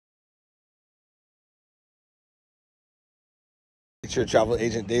It's your travel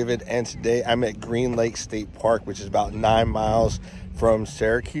agent David, and today I'm at Green Lake State Park, which is about 9 miles from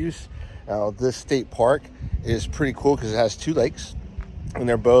Syracuse. Now, this state park is pretty cool because it has two lakes, and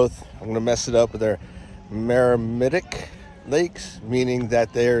they're both, I'm going to mess it up, but they're meromictic lakes, meaning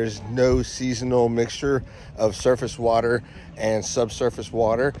that there's no seasonal mixture of surface water and subsurface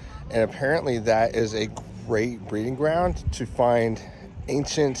water, and apparently that is a great breeding ground to find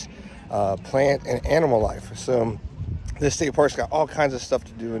ancient plant and animal life. So this state park's got all kinds of stuff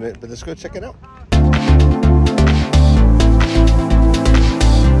to do in it, but let's go check it out.